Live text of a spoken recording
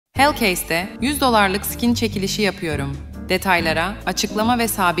Hellcase'de $100 skin çekilişi yapıyorum. Detaylara açıklama ve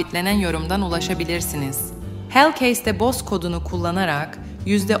sabitlenen yorumdan ulaşabilirsiniz. Hellcase'de boss kodunu kullanarak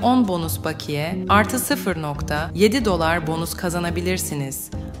 %10 bonus bakiye artı $0.7 bonus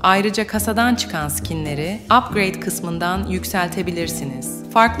kazanabilirsiniz. Ayrıca kasadan çıkan skinleri upgrade kısmından yükseltebilirsiniz.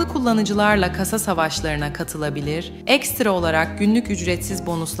 Farklı kullanıcılarla kasa savaşlarına katılabilir, ekstra olarak günlük ücretsiz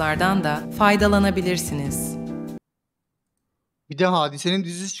bonuslardan da faydalanabilirsiniz. Bir de Hadise'nin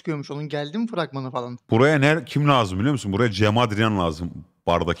dizisi çıkıyormuş. Onun geldi mi fragmanı falan? Buraya kim lazım biliyor musun? Buraya Cem Adrian lazım.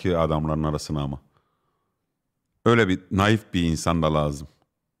 Bardaki adamların arasına ama. Öyle bir naif bir insan da lazım.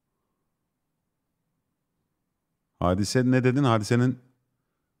 Hadise ne dedin? Hadisenin...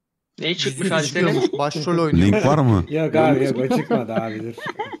 Ne çıkmış Hadise'nin? Başrol oynuyor. Link var mı? Yok abi yok, o çıkmadı abidir.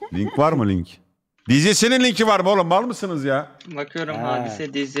 Link var mı link? Dizisinin linki var mı oğlum? Mal mısınız ya? Bakıyorum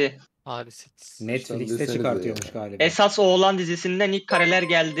Hadise dizi. Hadise. Netflix'te çıkartıyormuş galiba. Esas Oğlan dizisinden ilk kareler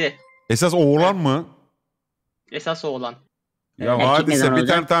geldi. Esas oğlan mı? Esas Oğlan. Ya Erkek Hadise neden bir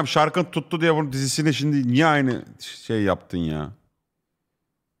olacak? tane tamam şarkın tuttu diye bunun dizisini şimdi niye aynı şey yaptın ya?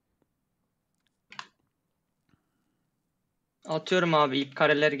 Atıyorum abi, ilk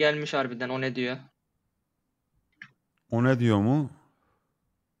kareler gelmiş harbiden, o ne diyor? O ne diyor mu?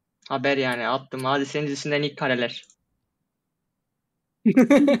 Haber yani, attım. Hadise'nin dizisinden ilk kareler.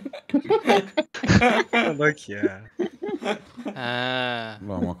 Bak ya.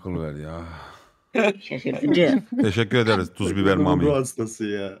 Allah'ım akıl ver ya. Şaşırtıcı. Teşekkür ederiz tuz biber mami. Ruh hastası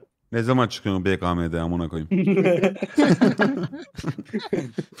ya. Ne zaman çıkıyorsun BKM'de amına koyayım?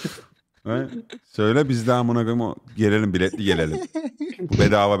 Söyle biz de amına koyayım, gelelim biletli gelelim. Bu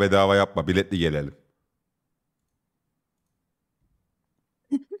bedava yapma, biletli gelelim.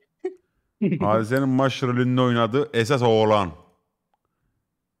 Hadise'nin başrolünde oynadığı Esas Oğlan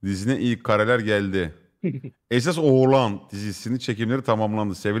dizine ilk kareler geldi. Esas Oğlan dizisinin çekimleri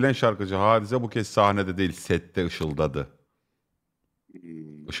tamamlandı. Sevilen şarkıcı Hadise bu kez sahnede değil sette ışıldadı.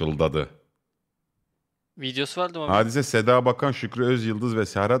 Işıldadı. Videosu vardı mı? Hadise Seda Bakan, Şükrü Özyıldız ve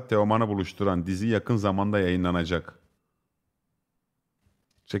Serhat Teoman'ı buluşturan dizi yakın zamanda yayınlanacak.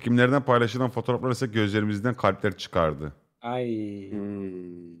 Çekimlerden paylaşılan fotoğraflar ise gözlerimizden kalpler çıkardı. Ay.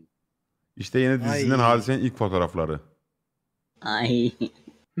 İşte yeni dizinin Hadise'nin ilk fotoğrafları. Ay.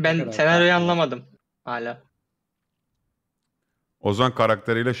 Ben senaryoyu anlamadım hala. Ozan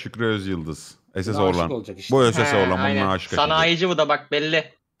karakteriyle Şükrü Özyıldız. Esas Buna aşık Oğlan. olacak işte. Bu Esas He, Oğlan. aynen. Bununla aşk Sanayici bu da bak,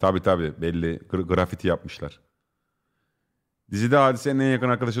 belli. Tabii belli. Grafiti yapmışlar. Dizide Hadise'nin en yakın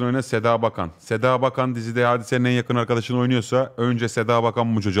arkadaşını oynayan Seda Bakan. Seda Bakan dizide Hadise'nin en yakın arkadaşını oynuyorsa önce Seda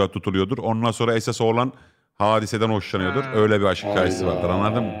Bakan bu çocuğa tutuluyordur. Ondan sonra Esas Oğlan Hadise'den hoşlanıyordur. Öyle bir aşk hikayesi vardır,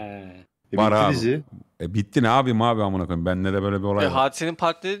 anladın mı? Var abi. Dizi. Bitti ne yapayım abi amına koyayım. Bende de böyle bir olay var. Hadise'nin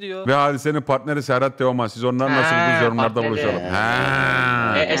partneri diyor. Ve Hadise'nin partneri Serhat Teoman. Siz onlar nasıl buldunuz yorumlarda partneri. buluşalım.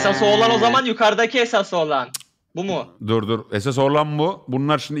 Esas Oğlan o zaman yukarıdaki Esas Oğlan. Bu mu? Dur. Esas Oğlan bu.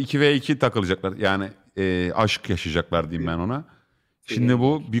 Bunlar şimdi 2v2 takılacaklar. Yani aşk yaşayacaklar diyeyim ben ona. Şimdi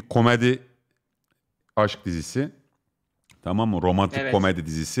bu bir komedi aşk dizisi. Tamam mı? Romantik komedi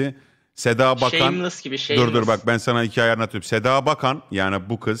dizisi. Seda Bakan. Shameless gibi, Shameless. Dur bak ben sana hikaye anlatıyorum. Seda Bakan yani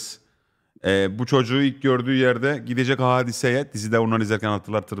bu kız bu çocuğu ilk gördüğü yerde gidecek Hadise'ye. Dizide onları izlerken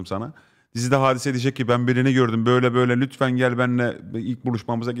hatırlatırım sana. Dizide Hadise diyecek ki ben birini gördüm böyle lütfen gel benimle ilk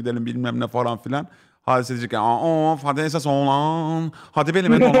buluşmamıza gidelim bilmem ne falan filan. Hadise diyecek ki hadi Esas Oğlan hadi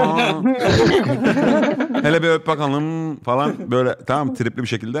benim et olan hele bir öp bakalım falan böyle tamam tripli bir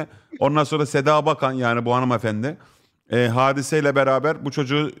şekilde. Ondan sonra Seda Bakan yani bu hanımefendi Hadise ile beraber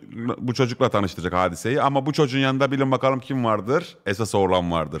bu çocukla tanıştıracak Hadise'yi. Ama bu çocuğun yanında bilin bakalım kim vardır? Esas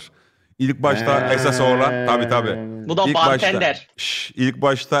Oğlan vardır. İlk başta Esas Oğlan tabii. Bu da bartender. İlk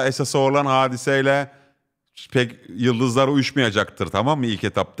başta Esas Oğlan Hadise'yle pek yıldızlar uyuşmayacaktır, tamam mı ilk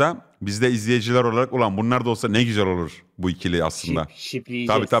etapta? Biz de izleyiciler olarak ulan bunlar da olsa ne güzel olur bu ikili aslında.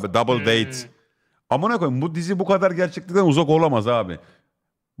 Şipleyeceğiz. Tabii double date. Amına koyayım bu dizi bu kadar gerçeklikten uzak olamaz abi.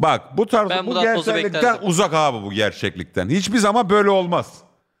 Bak bu tarz bu gerçeklikten uzak abi, bu gerçeklikten. Hiçbir zaman böyle olmaz.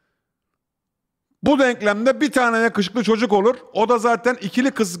 Bu denklemde bir tane yakışıklı çocuk olur. O da zaten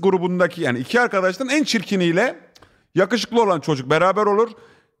ikili kız grubundaki yani iki arkadaştan en çirkiniyle yakışıklı olan çocuk beraber olur.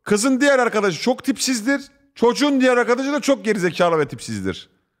 Kızın diğer arkadaşı çok tipsizdir. Çocuğun diğer arkadaşı da çok gerizekalı ve tipsizdir.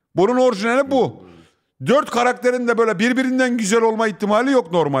 Bunun orijinali bu. 4 karakterin de böyle birbirinden güzel olma ihtimali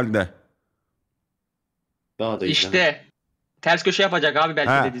yok normalde. Daha da İşte ters köşe yapacak abi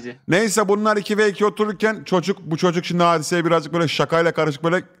belki de dizi. Neyse bunlar 2v2 otururken bu çocuk şimdi Hadise'ye birazcık böyle şakayla karışık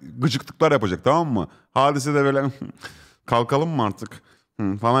böyle gıcıklıklar yapacak, tamam mı? Hadise de böyle kalkalım mı artık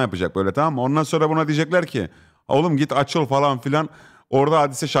falan yapacak böyle, tamam mı? Ondan sonra buna diyecekler ki oğlum git açıl falan filan. Orada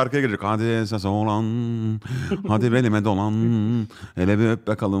Hadise şarkıya girecek. Hadi esas olan, hadi belime dolan, hele bir öp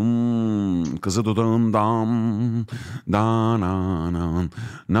bakalım, kızı dudağından, dananan,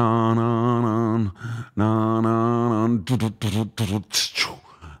 nananan, nananan,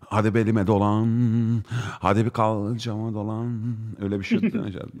 hadi belime dolan, hadi bir kalcama dolan. Öyle bir şey değil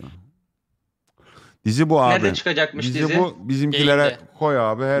mi? Dizi bu abi. Nerede çıkacakmış dizi? Bu bizimkilere Yayında. koy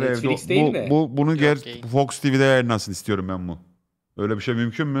abi her Netflix evde. değil de. Bunu Yok, yayın. Fox TV'de yayınlansın istiyorum ben bu. Öyle bir şey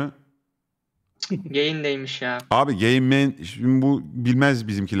mümkün mü? Yayındaymış ya. Abi Game Man şimdi bu bilmez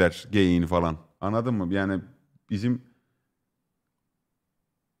bizimkiler gayini falan. Anladın mı? Yani bizim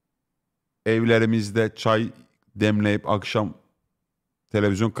evlerimizde çay demleyip akşam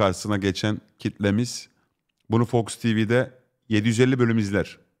televizyon karşısına geçen kitlemiz bunu Fox TV'de 750 bölüm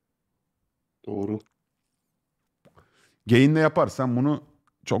izler. Doğru. Gayinle yaparsan bunu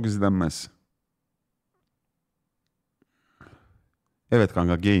çok izlenmez. Evet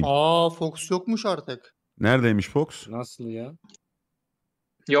kanka gain. Fox yokmuş artık. Neredeymiş Fox? Nasıl ya?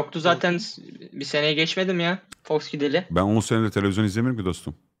 Yoktu zaten, bir seneye geçmedim ya. Fox gideli. Ben 10 senedir televizyon izlemiyorum ki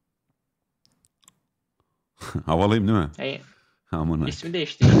dostum. Havalıyım değil mi? Hey, Amına. ismi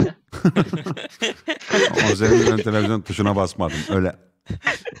değişti işte. 10 senedir ben televizyon tuşuna basmadım. Öyle.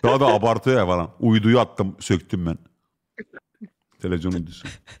 Daha da abartıyor ya falan. Uyduyu attım, söktüm ben. Televizyon uydusu.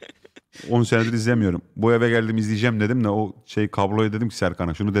 10 senedir izlemiyorum. Bu eve geldim izleyeceğim dedim de o kabloyu dedim ki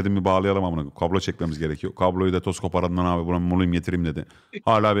Serkan'a şunu dedim bir bağlayalım amına. Kablo çekmemiz gerekiyor. Kabloyu da toz koparandan abi buna molayım getireyim dedi.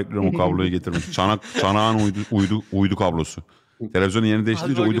 Hala bekliyorum o kabloyu getirmesi. Çanağın uydu kablosu. Televizyonun yerini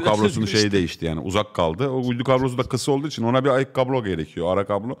değiştirince Abi uydu uydudan kablosunun şeyi düştü. değişti yani. Uzak kaldı. O uydu kablosu da kısa olduğu için ona bir ayık kablo gerekiyor. Ara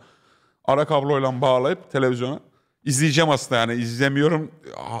kablo. Ara kabloyla bağlayıp televizyona izleyeceğim aslında yani. İzlemiyorum.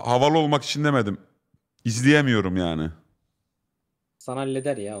 Havalı olmak için demedim. İzleyemiyorum yani. Sana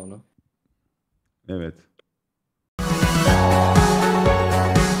halleder ya onu. Evet.